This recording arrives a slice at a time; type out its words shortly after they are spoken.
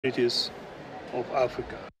of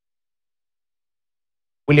Africa.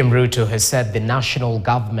 William Ruto has said the national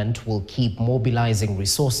government will keep mobilizing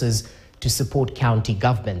resources to support county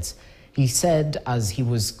governments. He said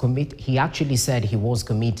he actually said he was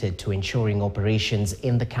committed to ensuring operations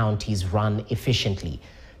in the counties run efficiently.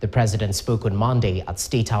 The president spoke on Monday at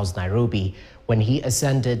State House, Nairobi, when he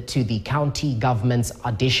ascended to the county government's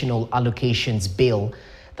additional allocations bill.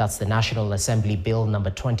 That's the National Assembly Bill number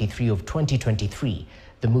 23 of 2023.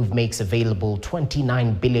 The move makes available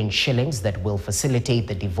 29 billion shillings that will facilitate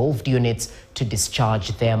the devolved units to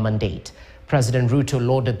discharge their mandate. President Ruto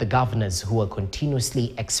lauded the governors who are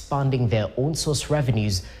continuously expanding their own source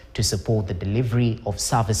revenues to support the delivery of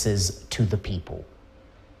services to the people.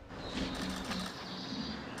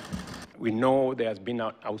 We know there has been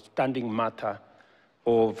an outstanding matter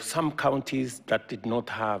of some counties that did not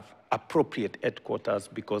have appropriate headquarters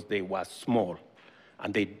because they were small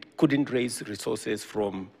and they couldn't raise resources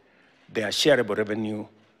from their shareable revenue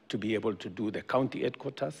to be able to do the county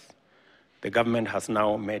headquarters. The government has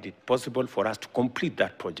now made it possible for us to complete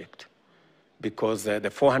that project because the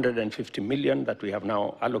 450 million that we have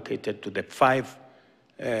now allocated to the 5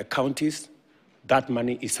 counties, that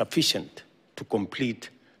money is sufficient to complete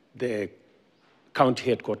the county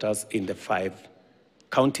headquarters in the 5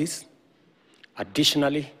 counties.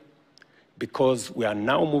 Additionally, because we are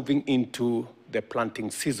now moving into the planting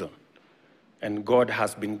season, and God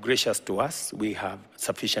has been gracious to us, we have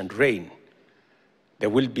sufficient rain. There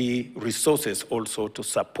will be resources also to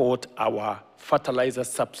support our fertilizer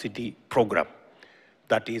subsidy program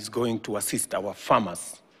that is going to assist our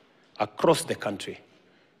farmers across the country.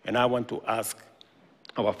 And I want to ask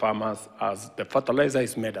our farmers, as the fertilizer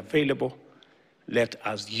is made available, let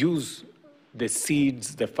us use the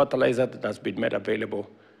seeds, the fertilizer that has been made available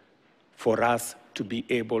for us to be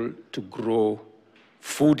able to grow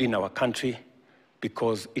food in our country,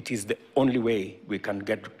 because it is the only way we can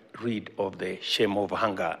get rid of the shame of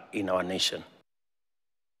hunger in our nation.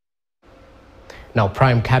 Now,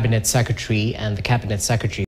 Prime Cabinet Secretary and the Cabinet Secretary